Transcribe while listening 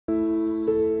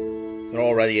They're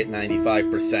already at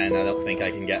 95%. I don't think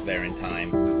I can get there in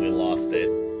time. We lost it.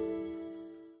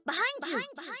 Behind you!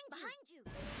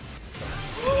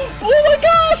 Oh my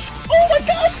gosh! Oh my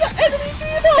gosh! The enemy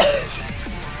diva!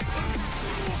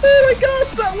 Oh my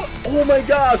gosh! Oh my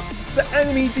gosh! The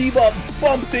enemy diva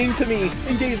bumped into me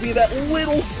and gave me that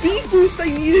little speed boost I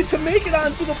needed to make it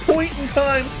onto the point in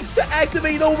time to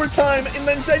activate overtime, and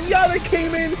then Zenyatta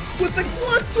came in with the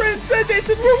clutch transcendence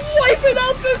and we're wiping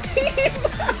out their team!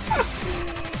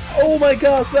 Oh my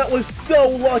gosh, that was so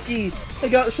lucky! I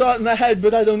got shot in the head,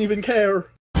 but I don't even care.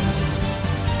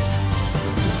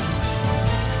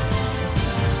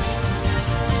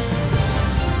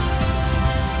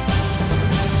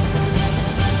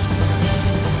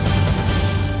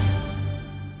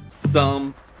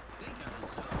 Somebody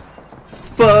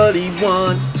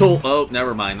once told— oh,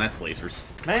 never mind, that's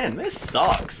lasers. Man, this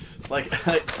sucks. Like,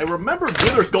 I remember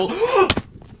Wither's gold.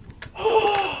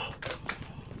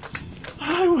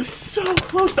 I was so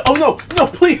close to— oh no, no,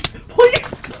 please,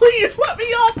 please, please, let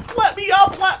me up, let me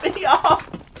up, let me up.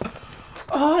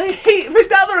 Oh, I hate the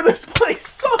Nether, this place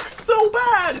sucks so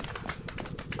bad.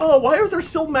 Oh, why are there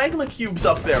still magma cubes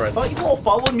up there? I thought you all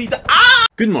followed me to— ah!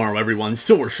 Good morrow everyone,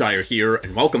 Silvershire here,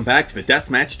 and welcome back to the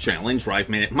Deathmatch Challenge, where I've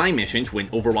made it my mission to win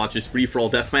Overwatch's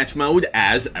free-for-all deathmatch mode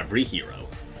as every hero.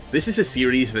 This is a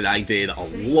series that I did a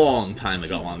long time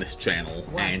ago on this channel,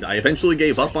 and I eventually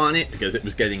gave up on it because it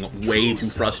was getting way too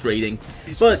frustrating,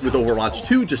 but with Overwatch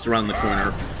 2 just around the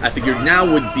corner, I figured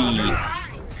now would be—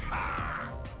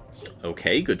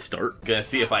 okay, good start. Gonna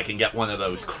see if I can get one of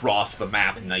those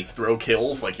cross-the-map knife throw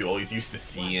kills like you always used to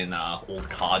see in old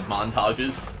COD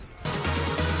montages.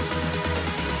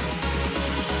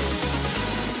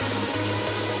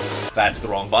 That's the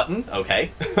wrong button.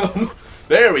 Okay.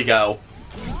 There we go.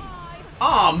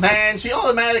 Aw, man, she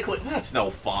automatically— that's no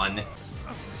fun.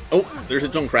 Oh, there's a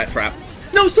Junkrat trap.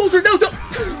 No, Soldier, no, don't—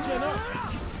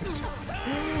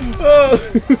 oh,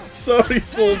 sorry,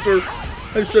 Soldier.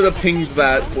 I should have pinged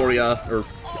that for ya. Or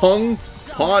pung?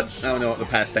 Pot? I don't know what the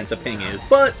past tense of ping is,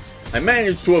 but I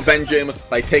managed to avenge him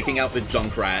by taking out the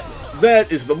Junkrat.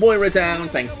 That is the Moira down,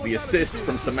 thanks to the assist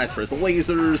from Symmetra's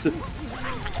lasers.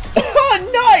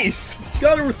 Oh, nice!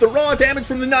 Got her with the raw damage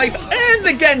from the knife and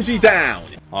the Genji down!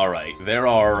 Alright, there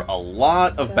are a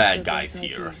lot of bad guys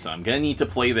here, so I'm gonna need to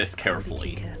play this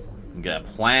carefully. I'm gonna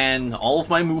plan all of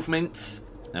my movements.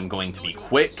 I'm going to be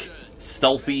quick,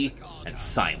 stealthy, and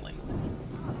silent.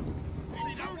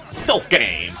 Stealth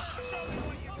game!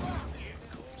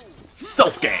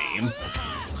 Stealth game!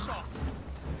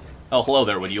 Oh, hello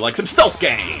there, would you like some stealth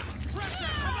game?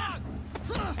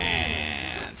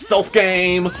 And stealth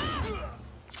game!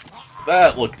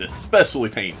 That looked especially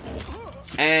painful.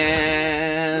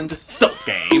 And stealth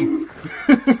game!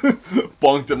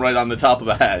 Bonked him right on the top of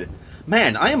the head.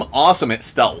 Man, I am awesome at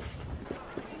stealth.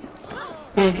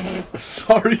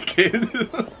 Sorry, kid.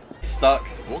 Stuck.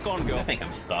 Walk on, girl. I think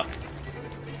I'm stuck.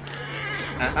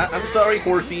 I'm sorry,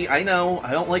 horsey. I know.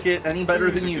 I don't like it any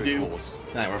better than you do.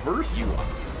 Can I reverse?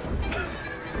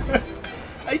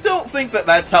 I don't think that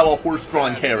that's how a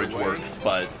horse-drawn carriage works,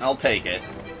 but I'll take it.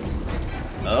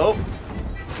 Oh.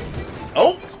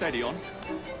 Oh! Steady on.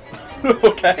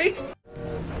 Okay.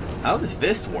 How does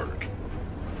this work?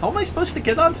 How am I supposed to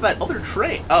get onto that other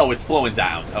train? Oh, it's slowing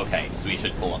down. Okay, so we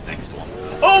should pull up next to him.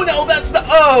 Oh no, that's the—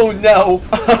 oh no!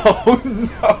 Oh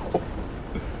no!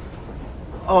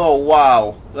 Oh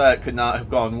wow, that could not have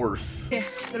gone worse. Here,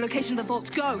 the location of the vault,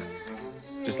 go!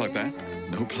 Just like that?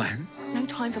 No plan? No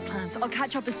time for plans. I'll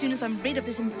catch up as soon as I'm rid of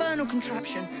this infernal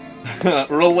contraption.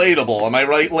 Relatable, am I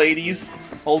right, ladies?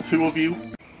 All two of you?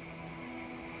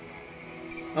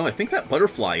 Oh, I think that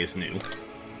butterfly is new.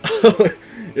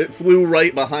 It flew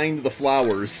right behind the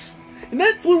flowers. And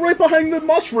that flew right behind the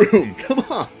mushroom! Come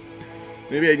on!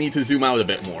 Maybe I need to zoom out a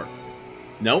bit more.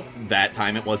 Nope, that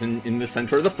time it wasn't in the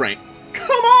center of the frame. Come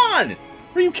on!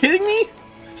 Are you kidding me?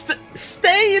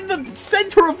 Stay in the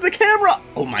center of the camera!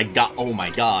 Oh my god, oh my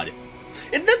god.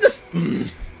 And then this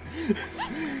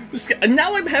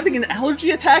now I'm having an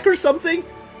allergy attack or something?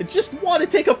 I just want to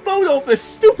take a photo of this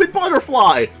stupid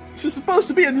butterfly! This is supposed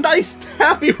to be a nice,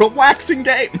 happy, relaxing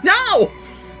game. No!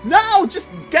 No! Just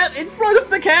get in front of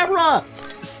the camera!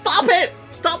 Stop it!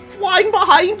 Stop flying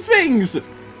behind things!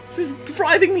 This is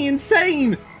driving me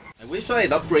insane! I wish I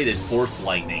had upgraded Force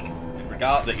Lightning. I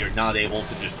forgot that you're not able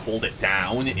to just hold it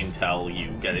down until you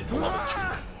get it to level 2.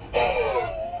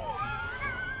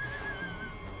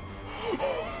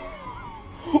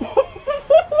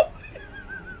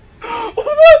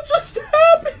 What just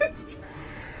happened?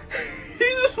 He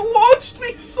just launched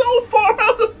me so far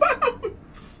out of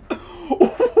bounds!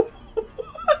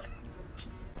 What?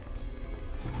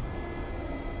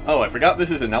 Oh, I forgot this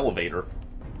is an elevator.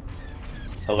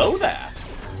 Hello there.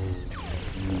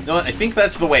 You know what? I think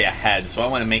that's the way ahead, so I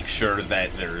want to make sure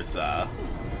that there's, that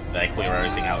I clear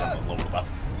everything out on the lower level.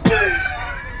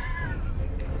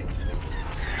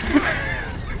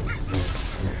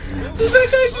 Did that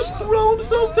guy just throw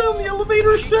himself down the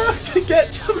elevator shaft to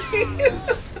get to me?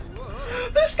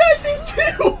 This guy did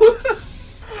too!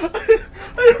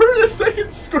 I heard a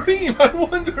second scream. I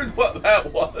wondered what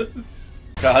that was.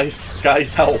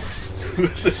 Guys, help.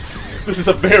 This is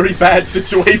a very bad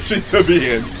situation to be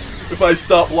in. If I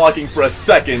stop blocking for a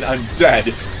second, I'm dead.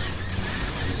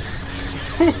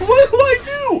 What do I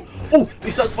do? Oh,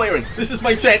 they stopped firing. This is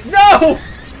my chance. No!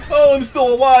 Oh, I'm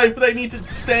still alive, but I need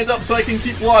to stand up so I can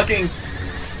keep blocking.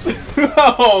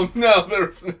 Oh no,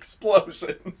 there's an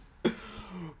explosion.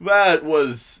 That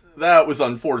was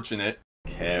unfortunate.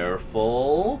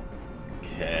 Careful.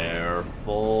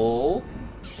 Careful.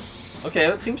 Okay,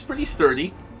 that seems pretty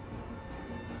sturdy.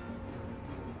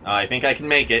 I think I can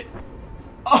make it.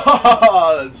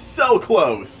 Oh, so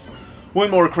close.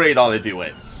 One more crate ought to do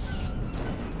it.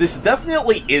 This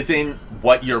definitely isn't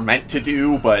what you're meant to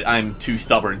do, but I'm too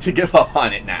stubborn to give up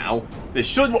on it now. This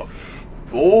should...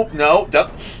 Oh, no.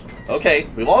 Okay,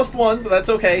 we lost one, but that's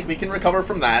okay. We can recover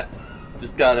from that.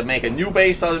 Just gotta make a new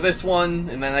base out of this one,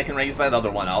 and then I can raise that other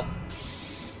one up.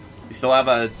 We still have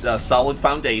a solid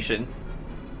foundation.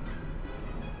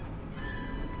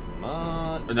 Come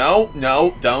on. No,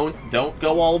 don't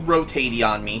go all rotatey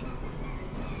on me.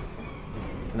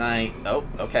 Can I... Oh,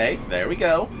 okay. There we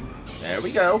go. There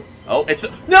we go. Oh, it's...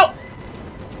 No!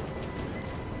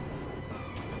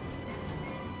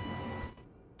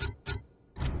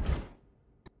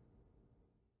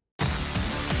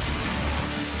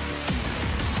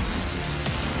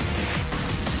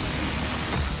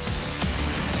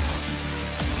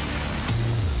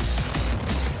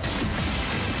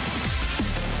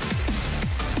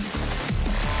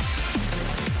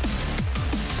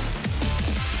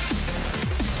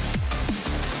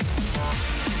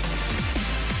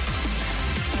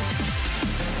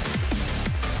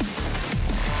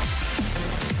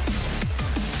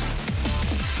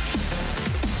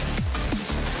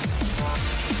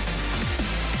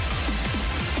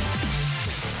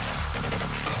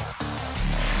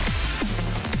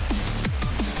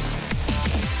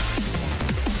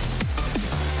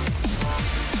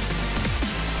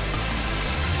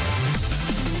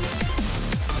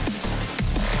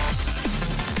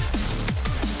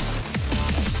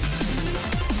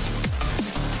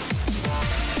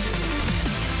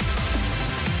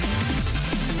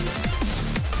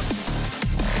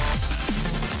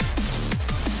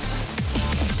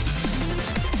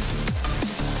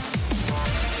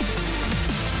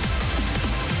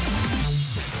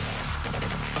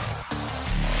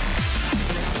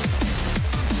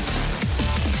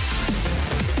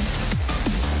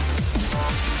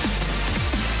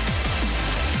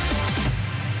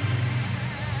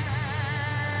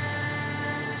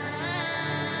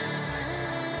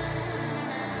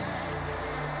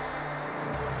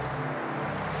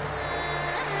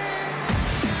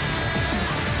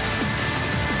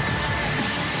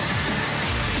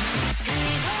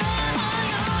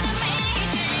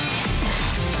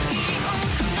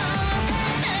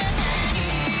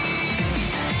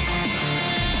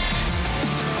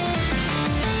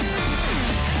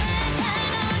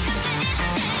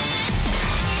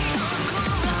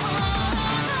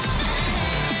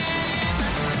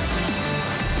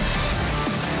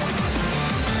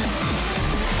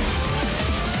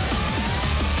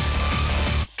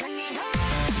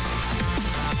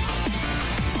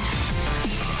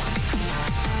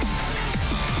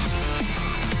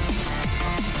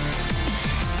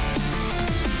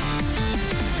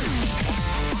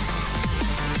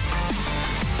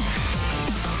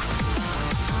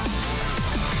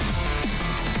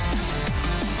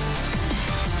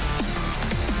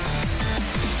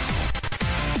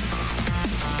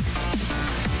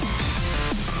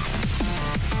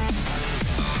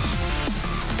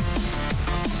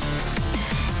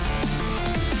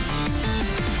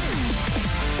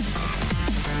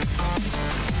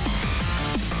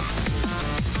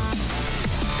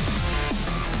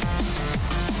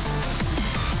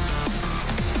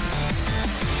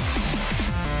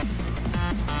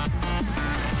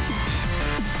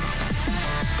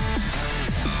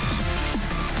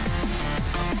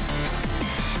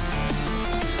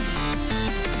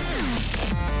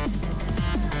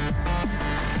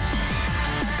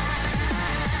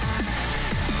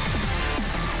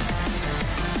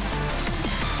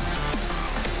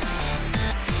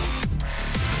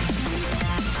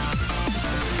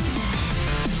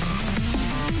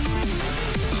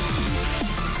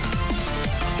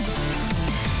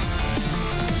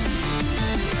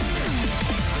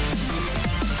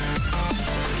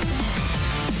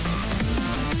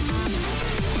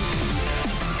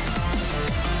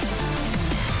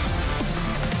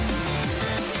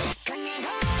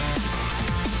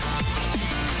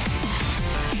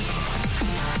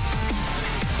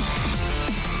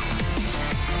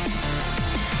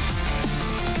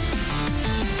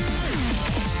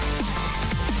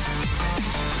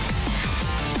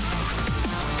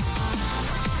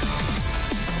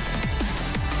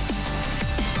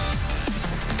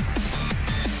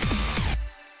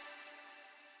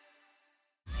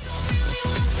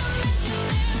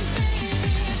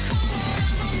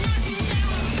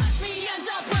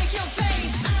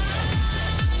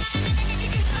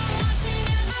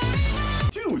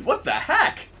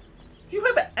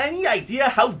 idea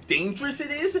how dangerous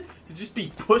it is to just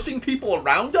be pushing people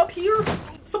around up here?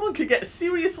 Someone could get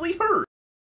seriously hurt.